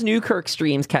 those Newkirk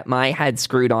streams kept my head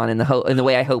screwed on in the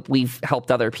way I hope we've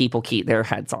helped other people keep their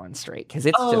heads on straight. Because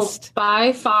it's just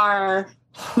by far.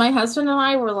 My husband and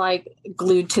I were like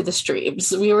glued to the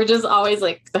streams. We were just always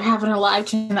like, they're having a live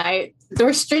tonight.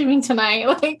 we're streaming tonight.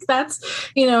 Like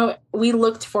that's, we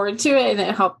looked forward to it and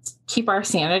it helped keep our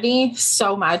sanity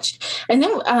so much. And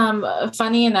then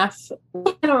funny enough,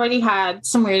 we had already had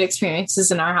some weird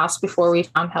experiences in our house before we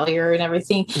found Hellier and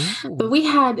everything. Ooh. But we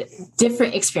had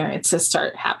different experiences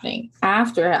start happening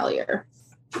after Hellier.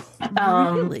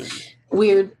 Really?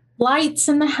 Weird lights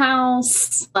in the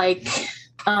house, like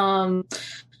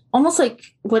almost like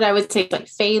what I would say like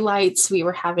Fey lights. We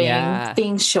were having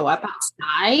things show up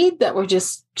outside that were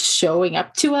just showing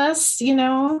up to us,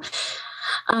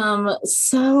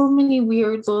 so many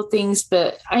weird little things.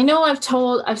 But I know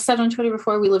I've said on Twitter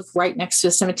before, we live right next to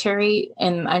a cemetery,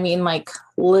 and I mean like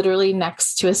literally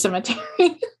next to a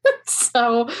cemetery.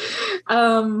 So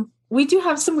we do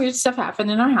have some weird stuff happen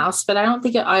in our house, but I don't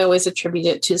think I always attribute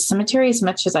it to the cemetery as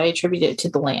much as I attribute it to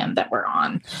the land that we're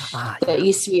on. That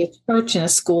used to be a church and a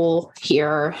school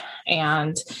here.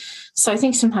 And so I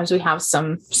think sometimes we have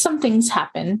some things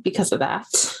happen because of that,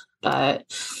 but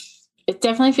it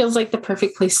definitely feels like the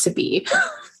perfect place to be.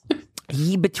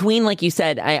 Between, like you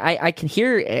said, I can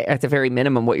hear at the very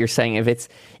minimum what you're saying. If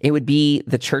it would be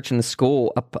the church and the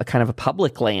school, a kind of a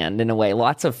public land in a way.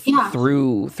 Lots of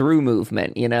through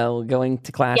movement, going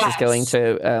to classes, going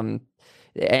to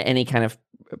any kind of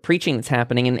preaching that's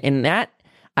happening, and that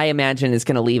I imagine is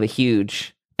going to leave a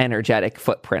huge energetic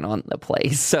footprint on the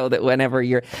place. So that whenever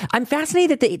I'm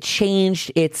fascinated that it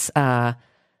changed its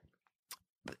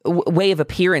way of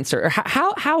appearance, or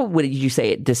how would you say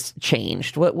it just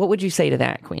changed? What would you say to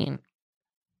that, Queen?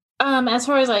 As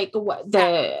far as like what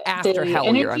after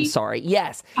Hellier, I'm sorry.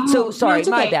 Yes. So sorry,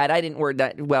 my bad. I didn't word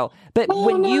that well. But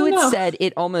when you had said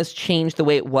it almost changed the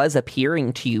way it was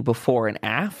appearing to you before and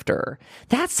after,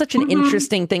 that's such an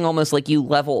interesting thing, almost like you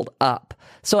leveled up.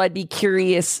 So I'd be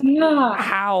curious,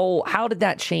 how did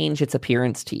that change its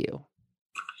appearance to you?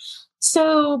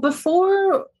 So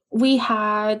before we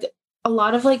had a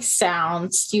lot of like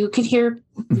sounds you could hear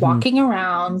walking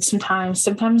around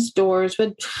sometimes doors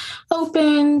would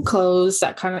open, close,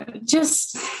 that kind of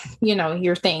just,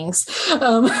 your things.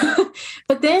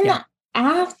 But then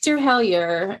after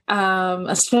Hellier,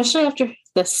 especially after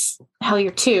this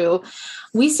Hellier 2,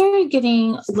 we started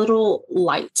getting little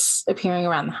lights appearing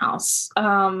around the house.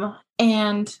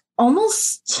 And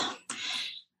almost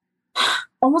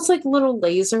like little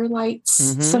laser lights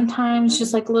sometimes,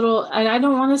 just like little, I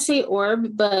don't want to say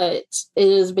orb, but it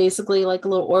is basically like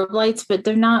little orb lights, but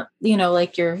they're not,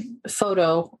 like your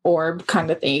photo orb kind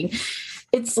of thing.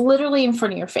 It's literally in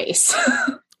front of your face,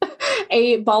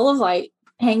 a ball of light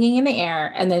hanging in the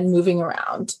air and then moving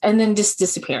around and then just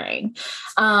disappearing.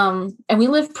 And we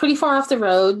live pretty far off the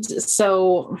road,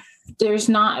 so there's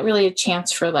not really a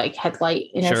chance for like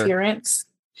headlight interference.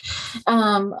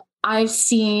 Sure. I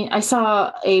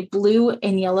saw a blue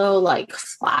and yellow, like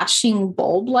flashing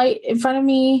bulb light in front of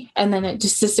me, and then it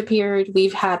just disappeared.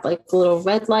 We've had like little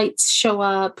red lights show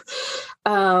up.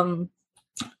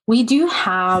 We do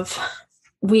have,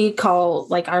 we call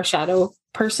like our shadow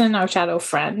person, our shadow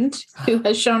friend who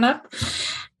has shown up.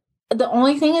 The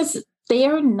only thing is they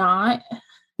are not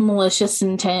malicious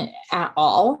intent at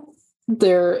all.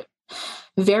 They're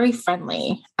very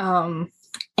friendly.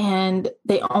 And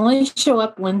they only show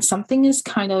up when something is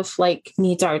kind of like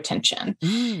needs our attention.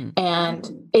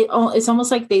 And it's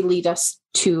almost like they lead us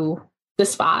to the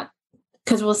spot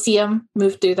because we'll see them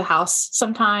move through the house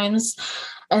sometimes.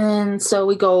 And then so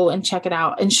we go and check it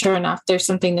out. And sure enough, there's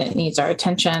something that needs our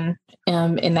attention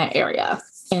in that area.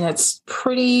 And it's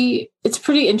pretty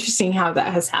interesting how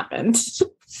that has happened.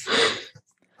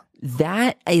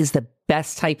 That is the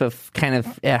best type of kind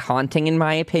of haunting, in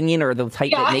my opinion, or the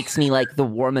type that makes me like the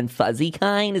warm and fuzzy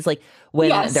kind, is like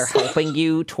when they're helping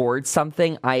you towards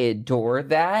something. I adore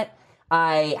that.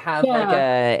 I have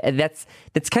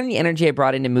that's kind of the energy I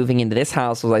brought into moving into this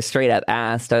house. Was I straight up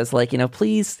asked, I was like,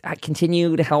 please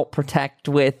continue to help protect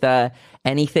with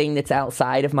anything that's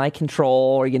outside of my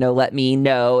control, or let me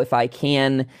know if I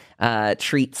can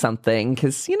treat something,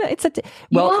 because it's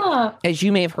as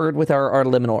you may have heard with our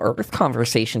liminal earth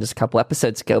conversation just a couple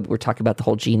episodes ago, but we're talking about the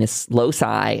whole genus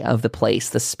loci of the place,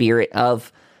 the spirit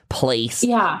of place,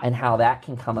 and how that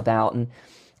can come about. And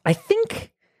I think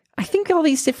all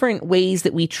these different ways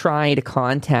that we try to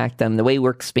contact them, the way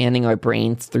we're expanding our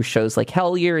brains through shows like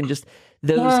Hellier and just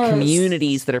those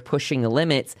communities that are pushing the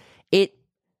limits,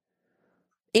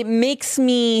 it makes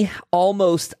me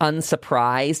almost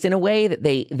unsurprised in a way that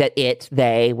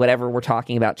they, whatever we're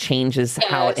talking about, changes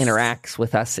how it interacts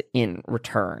with us in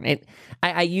return.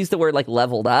 I use the word like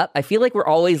leveled up. I feel like we're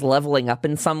always leveling up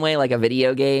in some way, like a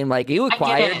video game. Like you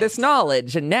acquired this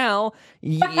knowledge and now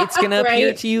it's going to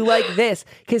appear to you like this.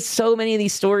 Because so many of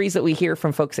these stories that we hear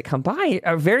from folks that come by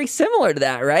are very similar to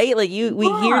that, right? Like we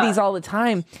hear these all the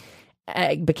time.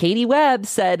 But Katie Webb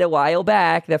said a while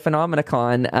back, the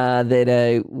Phenomenacon,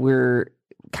 that we're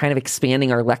kind of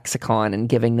expanding our lexicon and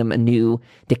giving them a new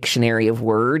dictionary of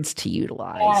words to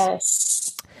utilize.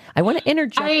 Yes. I want to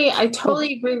interject. I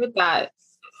totally agree with that.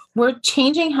 We're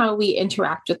changing how we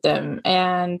interact with them.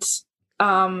 And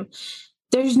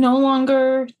there's no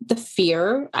longer the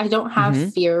fear. I don't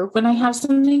have fear when I have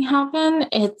something happen.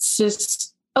 It's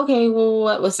just, okay, well,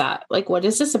 what was that? Like, what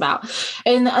is this about?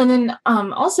 And then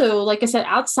also, like I said,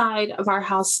 outside of our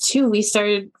house too, I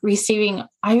started receiving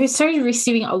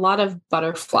a lot of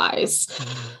butterflies.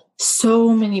 So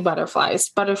many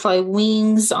butterfly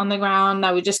wings on the ground.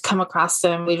 I would just come across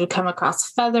them. We would come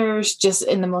across feathers just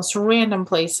in the most random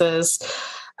places.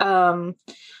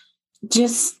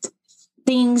 Just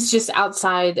things just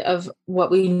outside of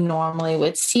what we normally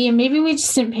would see. And maybe we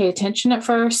just didn't pay attention at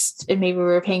first, and maybe we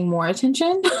were paying more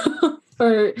attention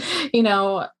or,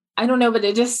 I don't know, but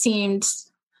it just seemed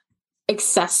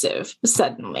excessive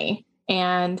suddenly.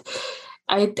 And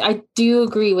I do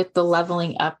agree with the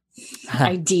leveling up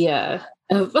idea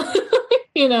of,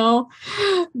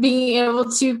 being able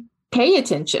to pay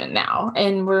attention now.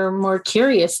 And we're more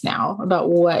curious now about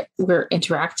what we're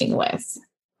interacting with.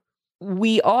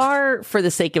 We are, for the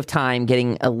sake of time,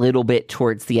 getting a little bit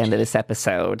towards the end of this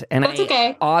episode. And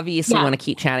I obviously want to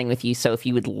keep chatting with you. So if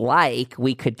you would like,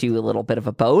 we could do a little bit of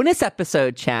a bonus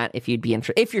episode chat if you'd be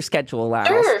interested, if your schedule allows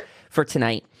for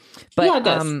tonight. But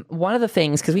one of the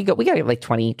things, because we got like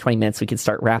 20 minutes, we can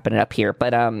start wrapping it up here.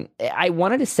 But I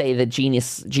wanted to say the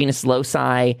genus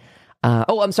loci.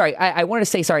 I'm sorry. I wanted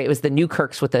to say, it was the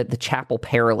Newkirks with the Chapel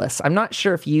Perilous. I'm not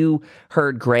sure if you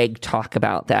heard Greg talk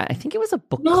about that. I think it was a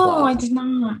book club. No, I did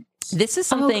not. This is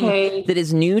something that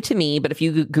is new to me, but if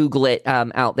you Google it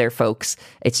out there, folks,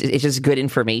 it's just good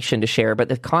information to share. But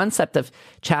the concept of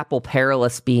Chapel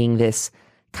Perilous being this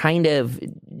kind of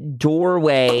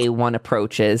doorway one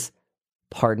approaches,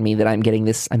 pardon me that I'm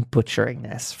butchering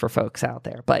this for folks out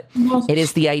there, but it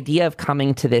is the idea of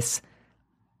coming to this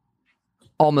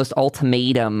almost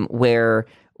ultimatum where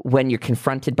when you're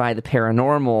confronted by the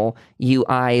paranormal, you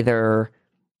either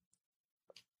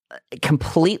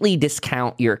completely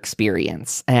discount your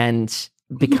experience and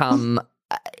become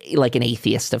like an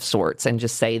atheist of sorts and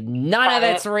just say, none of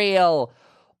it's real.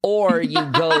 Or you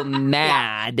go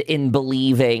mad in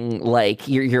believing, like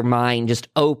your mind just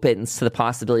opens to the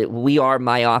possibility that we are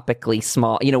myopically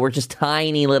small. We're just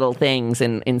tiny little things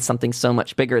in something so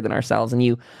much bigger than ourselves. And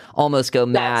you almost go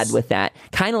mad with that.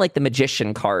 Kind of like the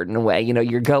magician card in a way.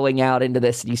 You're going out into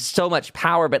this and you so much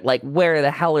power, but like, where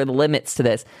the hell are the limits to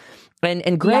this?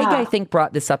 And Greg, I think,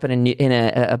 brought this up in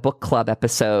a book club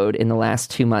episode in the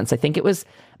last 2 months. I think it was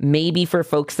maybe for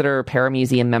folks that are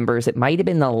Paramuseum members. It might have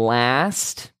been the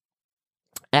last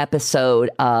episode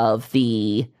of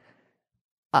the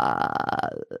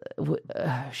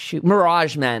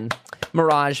Mirage Men.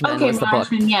 Mirage Men was the book.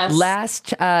 Yes.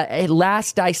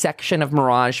 Last dissection of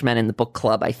Mirage Men in the book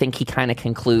club. I think he kind of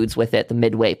concludes with it, the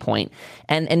midway point.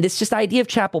 And this just idea of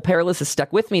Chapel Perilous has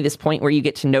stuck with me, this point where you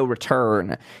get to no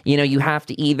return. You have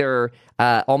to either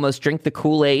almost drink the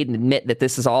Kool-Aid and admit that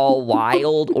this is all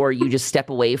wild, or you just step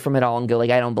away from it all and go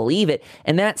like, I don't believe it.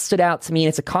 And that stood out to me. And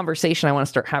it's a conversation I want to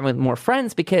start having with more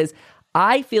friends, because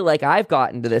I feel like I've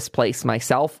gotten to this place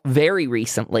myself very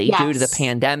recently due to the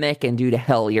pandemic and due to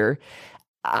Hellier.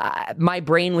 My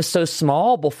brain was so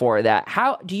small before that.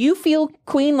 How do you feel,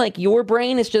 Queen? Like your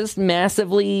brain has just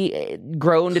massively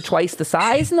grown to twice the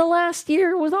size in the last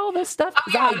year with all this stuff?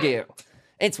 I do.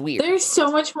 It's weird. There's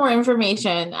so much more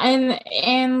information.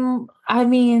 And I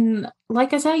mean,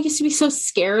 like I said, I used to be so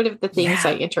scared of the things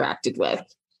I interacted with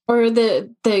or the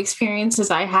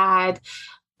experiences I had.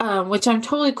 Which I'm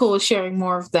totally cool with sharing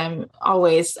more of them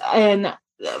always.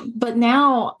 But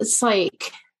now it's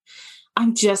like,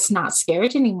 I'm just not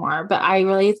scared anymore. But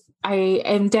I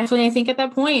am definitely, I think, at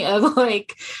that point of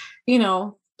like,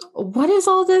 what is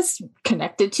all this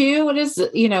connected to? What is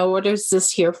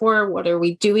this here for? What are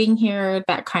we doing here?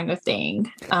 That kind of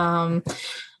thing.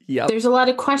 There's a lot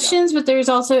of questions, but there's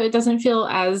also, it doesn't feel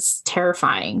as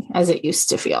terrifying as it used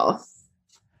to feel.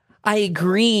 I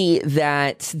agree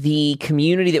that the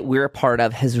community that we're a part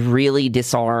of has really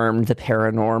disarmed the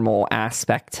paranormal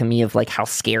aspect to me of like how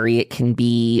scary it can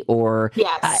be. Or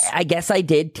Yes. I guess I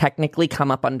did technically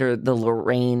come up under the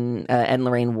Lorraine and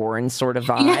Lorraine Warren sort of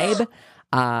vibe,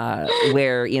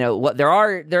 where, you know, what there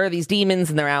are these demons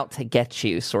and they're out to get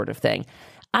you sort of thing.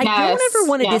 I don't ever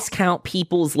want to discount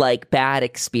people's like bad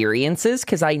experiences,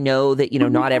 because I know that, you know,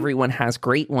 not everyone has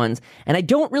great ones. And I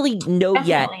don't really know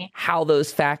yet how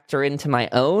those factor into my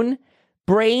own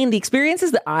brain. The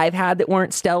experiences that I've had that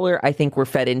weren't stellar, I think were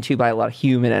fed into by a lot of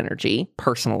human energy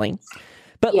personally.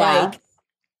 But like,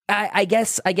 I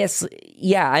guess,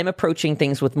 yeah, I'm approaching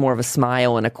things with more of a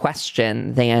smile and a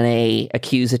question than a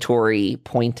accusatory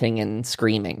pointing and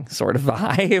screaming sort of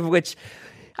vibe, which...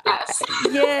 Yes.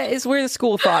 Yeah, is where the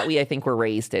school of thought I think we're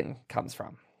raised in comes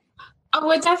from.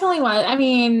 Oh, it definitely was. I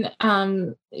mean,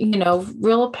 you know,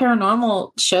 real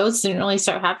paranormal shows didn't really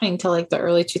start happening till like the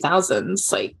early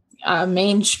 2000s, like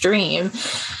mainstream.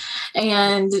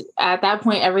 And at that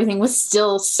point, everything was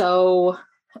still so,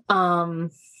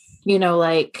 you know,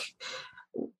 like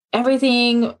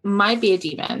everything might be a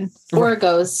demon or a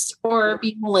ghost or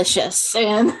be malicious.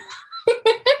 And,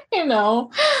 you know,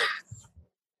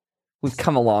 we've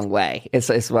come a long way,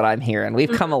 is what I'm hearing.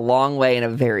 We've come a long way in a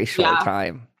very short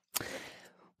time.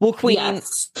 Well, Queen,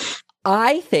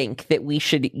 I think that we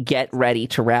should get ready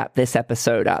to wrap this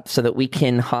episode up so that we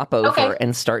can hop over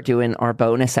and start doing our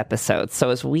bonus episodes.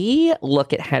 So as we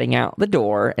look at heading out the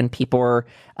door and people are,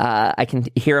 I can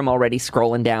hear them already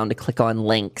scrolling down to click on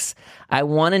links. I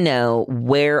want to know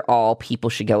where all people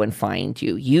should go and find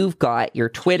you. You've got your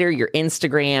Twitter, your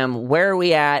Instagram. Where are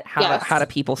we at? How do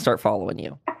people start following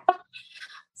you?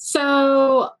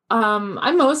 So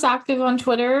I'm most active on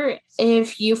Twitter.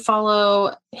 If you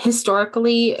follow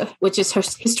Historically, which is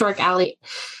Historic Alley,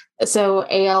 so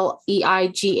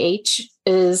ALEIGH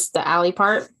is the alley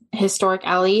part, Historic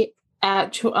Alley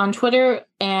on Twitter,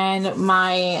 and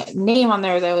my name on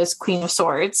there though is Queen of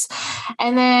Swords.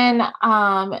 And then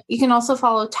you can also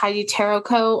follow Tidy Tarot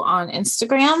Co. on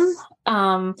Instagram.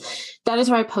 That is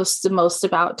where I post the most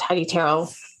about Tidy Tarot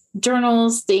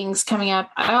journals, things coming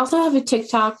up. I also have a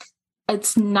TikTok.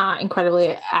 It's not incredibly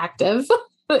active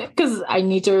because I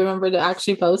need to remember to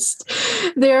actually post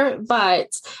there, but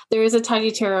there is a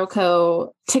Tidy Tarot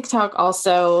Co. TikTok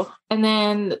also. And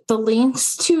then the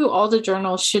links to all the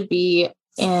journals should be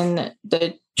in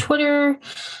the Twitter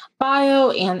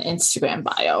bio and Instagram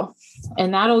bio.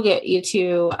 And that'll get you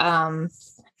to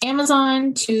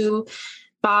Amazon to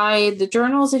buy the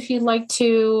journals if you'd like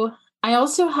to. I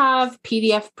also have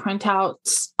PDF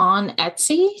printouts on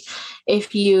Etsy.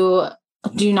 If you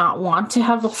do not want to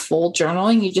have a full journal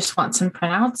and you just want some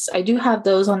printouts, I do have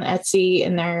those on Etsy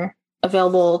and they're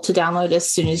available to download as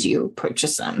soon as you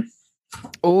purchase them.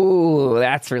 Oh,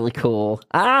 that's really cool.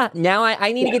 Now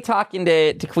I need to get talking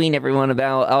to Queen everyone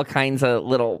about all kinds of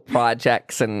little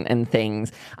projects and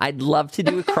things. I'd love to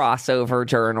do a crossover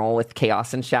journal with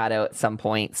Chaos and Shadow at some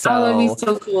point. So that'd be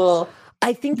so cool.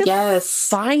 I think the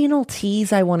final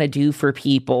tease I want to do for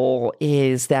people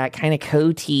is that kind of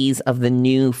co-tease of the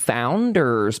new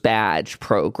Founders Badge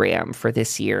program for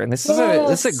this year. And this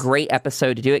is a great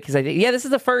episode to do it because I think, this is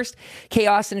the first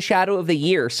Chaos and Shadow of the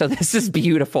year. So this is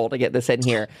beautiful to get this in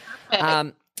here.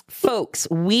 Folks,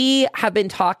 we have been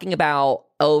talking about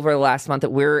over the last month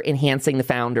that we're enhancing the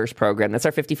Founders program. That's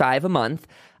our $55 a month.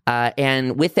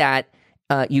 And with that,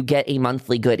 you get a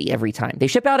monthly goodie every time. They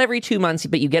ship out every 2 months,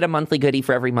 but you get a monthly goodie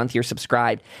for every month you're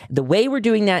subscribed. The way we're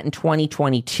doing that in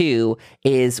 2022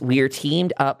 is we're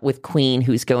teamed up with Queen,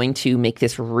 who's going to make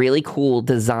this really cool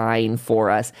design for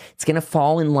us. It's going to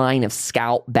fall in line of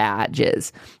Scout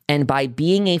badges. And by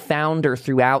being a founder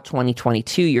throughout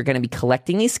 2022, you're going to be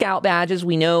collecting these Scout badges.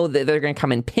 We know that they're going to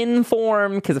come in pin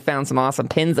form because I found some awesome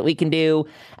pins that we can do.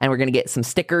 And we're going to get some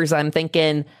stickers, I'm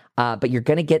thinking. But you're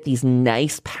going to get these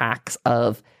nice packs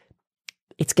of,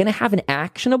 it's going to have an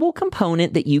actionable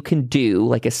component that you can do,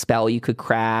 like a spell you could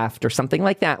craft or something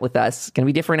like that with us. It's going to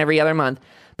be different every other month.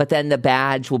 But then the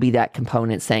badge will be that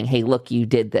component saying, hey, look, you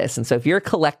did this. And so if you're a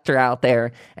collector out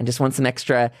there and just want some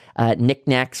extra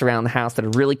knickknacks around the house that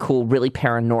are really cool, really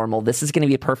paranormal, this is going to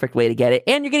be a perfect way to get it.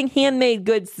 And you're getting handmade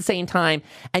goods at the same time.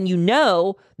 And you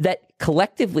know that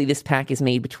collectively this pack is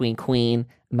made between Queen,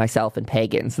 myself, and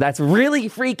Pagan. So that's really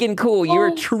freaking cool.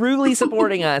 You're truly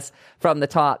supporting us from the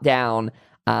top down.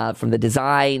 From the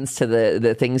designs to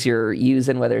the things you're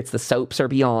using, whether it's the soaps or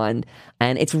beyond.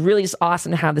 And it's really just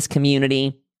awesome to have this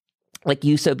community. like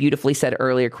you so beautifully said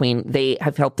earlier, Queen, they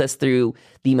have helped us through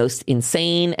the most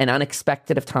insane and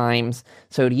unexpected of times.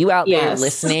 So to you out there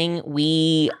listening,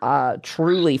 we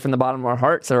truly, from the bottom of our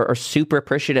hearts, are super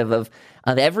appreciative of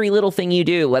every little thing you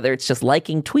do, whether it's just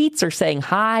liking tweets or saying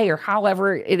hi or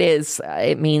however it is.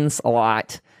 It means a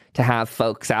lot to have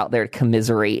folks out there to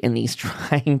commiserate in these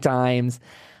trying times.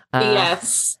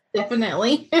 Yes.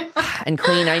 Definitely. And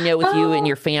Queen, I know with you and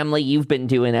your family, you've been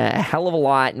doing a hell of a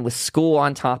lot, and with school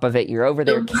on top of it, you're over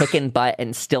there kicking butt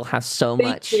and still have so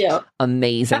much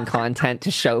amazing content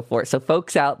to show for it. So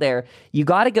folks out there, you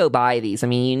got to go buy these. I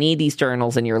mean, you need these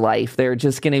journals in your life. They're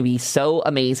just going to be so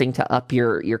amazing to up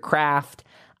your craft.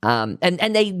 And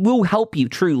they will help you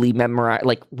truly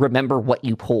remember what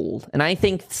you pulled. And I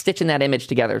think stitching that image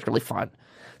together is really fun.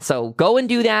 So go and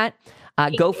do that.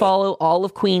 Go follow all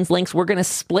of Queen's links. We're going to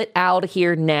split out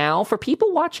here now. For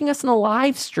people watching us on the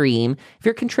live stream, if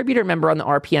you're a contributor member on the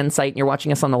RPN site and you're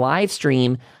watching us on the live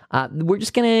stream, we're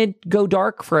just going to go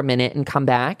dark for a minute and come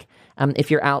back.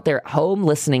 If you're out there at home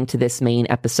listening to this main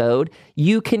episode,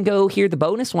 you can go hear the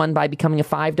bonus one by becoming a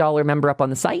 $5 member up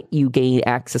on the site. You gain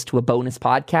access to a bonus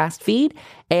podcast feed.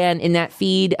 And in that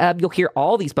feed, you'll hear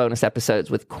all these bonus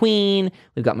episodes with Queen.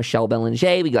 We've got Michelle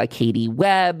Belanger. We got Katie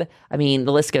Webb. I mean,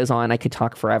 the list goes on. I could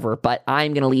talk forever, but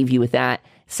I'm going to leave you with that.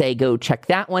 Say, go check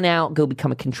that one out. Go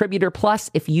become a contributor.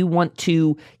 Plus, if you want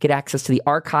to get access to the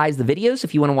archives, the videos,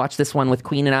 if you want to watch this one with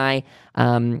Queen and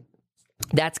I,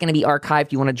 that's going to be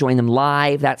archived. You want to join them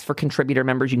live. That's for contributor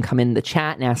members. You can come in the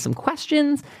chat and ask some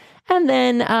questions. And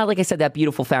then, like I said, that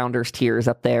beautiful founders tier is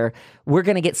up there. We're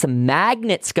going to get some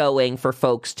magnets going for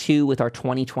folks too with our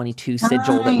 2022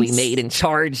 sigil that we made and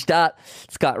charged up.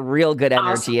 It's got real good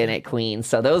energy in it, Queen.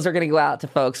 So those are going to go out to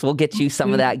folks. We'll get you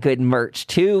some of that good merch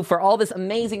too for all this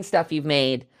amazing stuff you've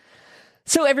made.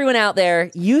 So everyone out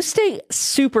there, you stay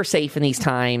super safe in these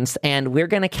times, and we're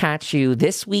going to catch you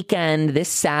this weekend, this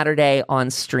Saturday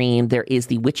on stream. There is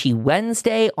the Witchy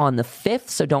Wednesday on the 5th,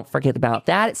 so don't forget about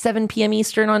that at 7 p.m.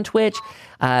 Eastern on Twitch.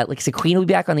 Like I said, Queen will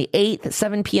be back on the 8th at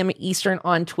 7 p.m. Eastern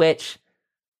on Twitch.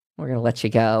 We're going to let you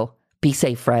go. Be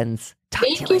safe, friends.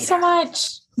 Thank you so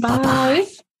much. Bye. Bye-bye.